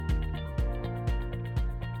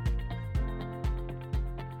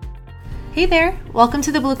Hey there, welcome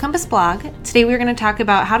to the Blue Compass blog. Today we're going to talk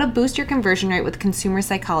about how to boost your conversion rate with consumer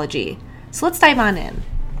psychology. So let's dive on in.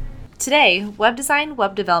 Today, web design,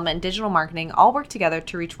 web development, and digital marketing all work together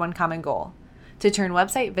to reach one common goal: to turn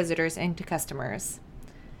website visitors into customers.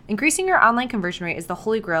 Increasing your online conversion rate is the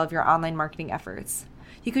holy grail of your online marketing efforts.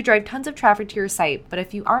 You could drive tons of traffic to your site, but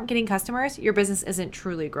if you aren't getting customers, your business isn't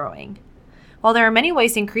truly growing. While there are many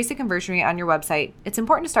ways to increase the conversion rate on your website, it's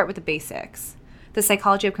important to start with the basics. The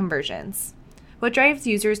psychology of conversions. What drives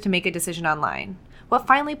users to make a decision online? What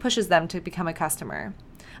finally pushes them to become a customer?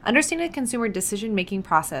 Understanding the consumer decision-making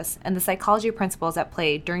process and the psychology principles at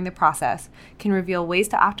play during the process can reveal ways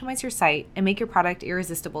to optimize your site and make your product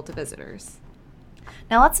irresistible to visitors.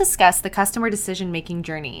 Now let's discuss the customer decision-making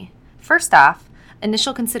journey. First off,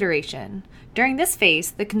 initial consideration. During this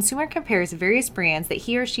phase, the consumer compares various brands that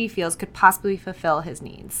he or she feels could possibly fulfill his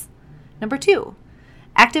needs. Number 2,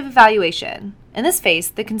 active evaluation. In this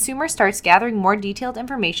phase, the consumer starts gathering more detailed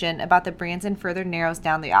information about the brands and further narrows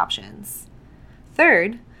down the options.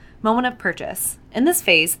 Third, moment of purchase. In this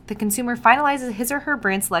phase, the consumer finalizes his or her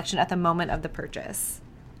brand selection at the moment of the purchase.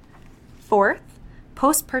 Fourth,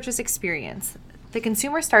 post-purchase experience. The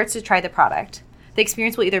consumer starts to try the product. The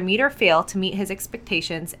experience will either meet or fail to meet his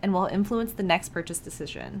expectations and will influence the next purchase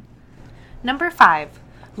decision. Number 5,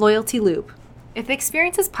 loyalty loop. If the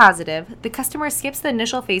experience is positive, the customer skips the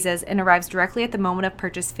initial phases and arrives directly at the moment of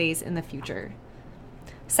purchase phase in the future.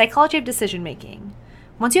 Psychology of decision making.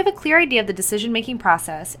 Once you have a clear idea of the decision-making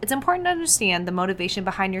process, it's important to understand the motivation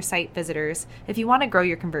behind your site visitors if you want to grow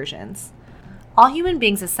your conversions. All human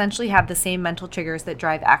beings essentially have the same mental triggers that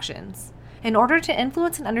drive actions. In order to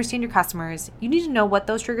influence and understand your customers, you need to know what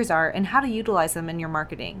those triggers are and how to utilize them in your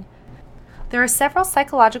marketing. There are several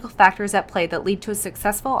psychological factors at play that lead to a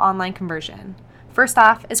successful online conversion. First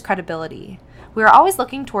off is credibility. We are always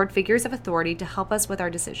looking toward figures of authority to help us with our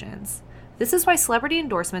decisions. This is why celebrity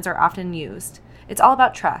endorsements are often used. It's all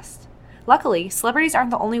about trust. Luckily, celebrities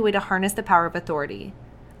aren't the only way to harness the power of authority.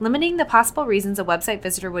 Limiting the possible reasons a website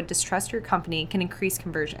visitor would distrust your company can increase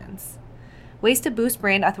conversions. Ways to boost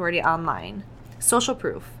brand authority online. Social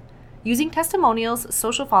proof. Using testimonials,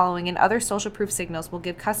 social following, and other social proof signals will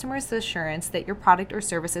give customers the assurance that your product or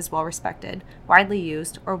service is well respected, widely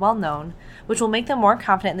used, or well known, which will make them more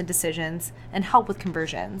confident in the decisions and help with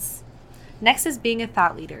conversions. Next is being a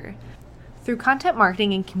thought leader. Through content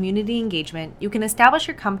marketing and community engagement, you can establish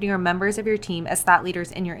your company or members of your team as thought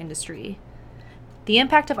leaders in your industry. The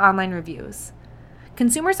impact of online reviews.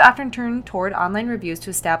 Consumers often turn toward online reviews to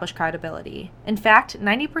establish credibility. In fact,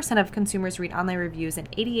 90% of consumers read online reviews and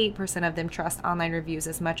 88% of them trust online reviews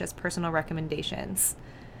as much as personal recommendations.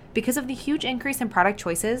 Because of the huge increase in product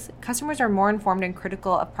choices, customers are more informed and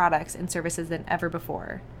critical of products and services than ever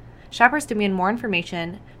before. Shoppers demand more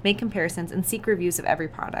information, make comparisons, and seek reviews of every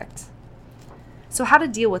product. So how to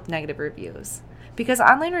deal with negative reviews? Because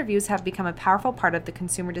online reviews have become a powerful part of the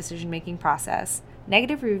consumer decision-making process,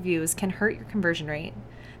 negative reviews can hurt your conversion rate.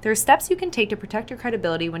 There are steps you can take to protect your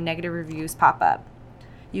credibility when negative reviews pop up.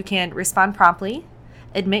 You can respond promptly,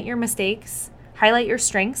 admit your mistakes, highlight your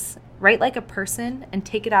strengths, write like a person, and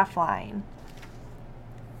take it offline.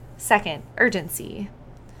 Second, urgency.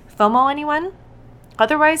 FOMO, anyone?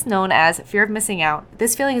 Otherwise known as fear of missing out,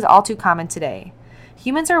 this feeling is all too common today.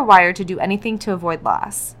 Humans are wired to do anything to avoid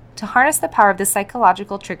loss. To harness the power of this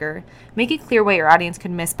psychological trigger, make it clear what your audience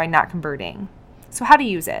could miss by not converting. So how to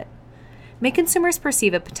use it? Make consumers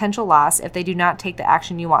perceive a potential loss if they do not take the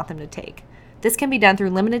action you want them to take. This can be done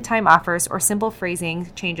through limited time offers or simple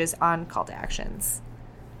phrasing changes on call to actions.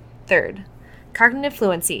 Third, cognitive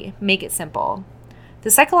fluency. Make it simple.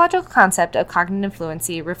 The psychological concept of cognitive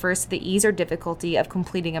fluency refers to the ease or difficulty of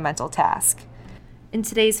completing a mental task. In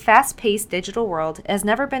today's fast-paced digital world, it has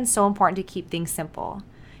never been so important to keep things simple.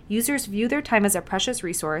 Users view their time as a precious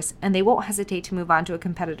resource, and they won't hesitate to move on to a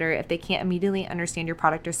competitor if they can't immediately understand your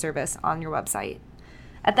product or service on your website.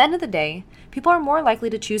 At the end of the day, people are more likely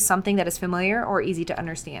to choose something that is familiar or easy to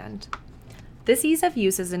understand. This ease of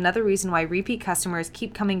use is another reason why repeat customers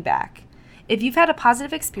keep coming back. If you've had a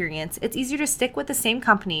positive experience, it's easier to stick with the same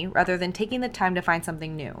company rather than taking the time to find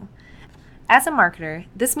something new. As a marketer,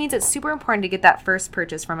 this means it's super important to get that first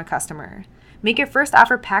purchase from a customer. Make your first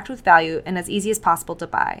offer packed with value and as easy as possible to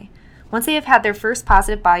buy. Once they have had their first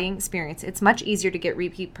positive buying experience, it's much easier to get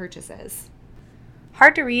repeat purchases.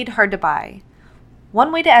 Hard to read, hard to buy.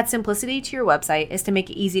 One way to add simplicity to your website is to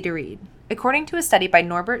make it easy to read. According to a study by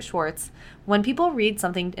Norbert Schwartz, when people read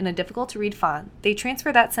something in a difficult-to-read font, they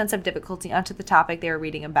transfer that sense of difficulty onto the topic they are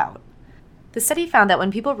reading about. The study found that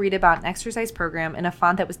when people read about an exercise program in a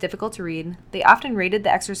font that was difficult to read, they often rated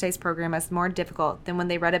the exercise program as more difficult than when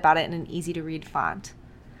they read about it in an easy-to-read font.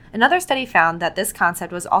 Another study found that this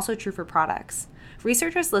concept was also true for products.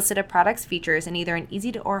 Researchers listed a product's features in either an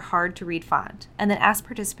easy or hard to read font, and then asked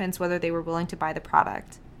participants whether they were willing to buy the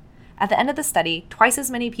product. At the end of the study, twice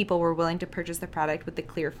as many people were willing to purchase the product with the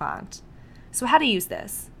clear font. So how to use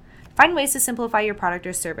this? Find ways to simplify your product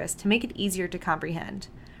or service to make it easier to comprehend.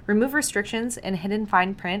 Remove restrictions and hidden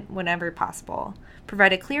fine print whenever possible.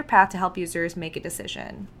 Provide a clear path to help users make a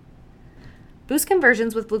decision. Boost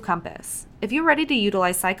conversions with Blue Compass. If you're ready to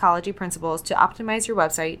utilize psychology principles to optimize your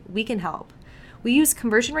website, we can help. We use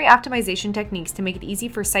conversion rate optimization techniques to make it easy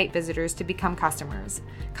for site visitors to become customers.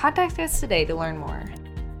 Contact us today to learn more.